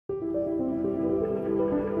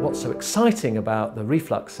What's so exciting about the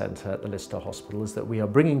Reflux Centre at the Lister Hospital is that we are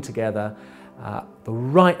bringing together the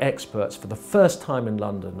right experts for the first time in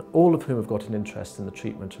London, all of whom have got an interest in the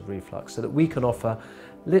treatment of reflux, so that we can offer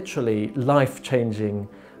literally life-changing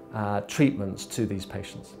treatments to these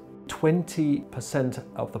patients. 20%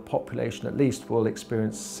 of the population at least will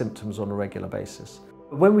experience symptoms on a regular basis.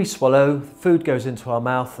 When we swallow, food goes into our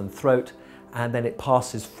mouth and throat, and then it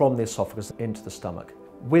passes from the esophagus into the stomach.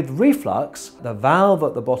 With reflux, the valve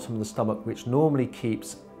at the bottom of the stomach, which normally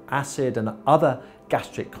keeps acid and other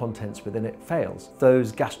gastric contents within it, fails.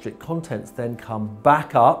 Those gastric contents then come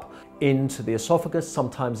back up into the esophagus,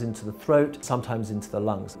 sometimes into the throat, sometimes into the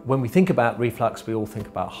lungs. When we think about reflux, we all think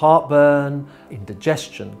about heartburn,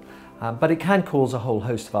 indigestion, but it can cause a whole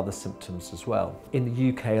host of other symptoms as well. In the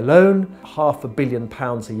UK alone, £500 million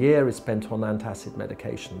a year is spent on antacid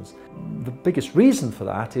medications. The biggest reason for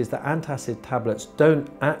that is that antacid tablets don't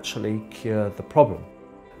actually cure the problem.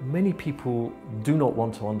 Many people do not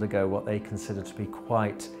want to undergo what they consider to be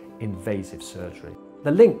quite invasive surgery. The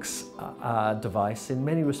LINX device in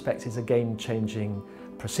many respects is a game-changing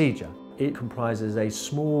procedure. It comprises a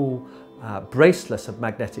small bracelet of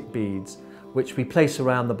magnetic beads which we place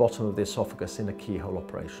around the bottom of the esophagus in a keyhole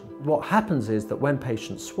operation. What happens is that when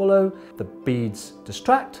patients swallow, the beads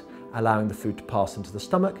distract, allowing the food to pass into the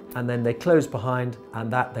stomach, and then they close behind,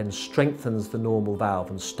 and that then strengthens the normal valve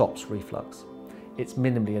and stops reflux. It's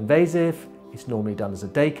minimally invasive, it's normally done as a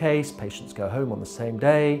day case, patients go home on the same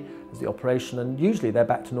day as the operation, and usually they're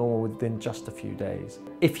back to normal within just a few days.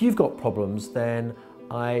 If you've got problems, then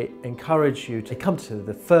I encourage you to come to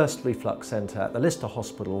the first reflux centre at the Lister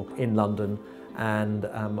Hospital in London, and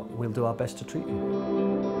we'll do our best to treat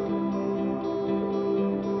you.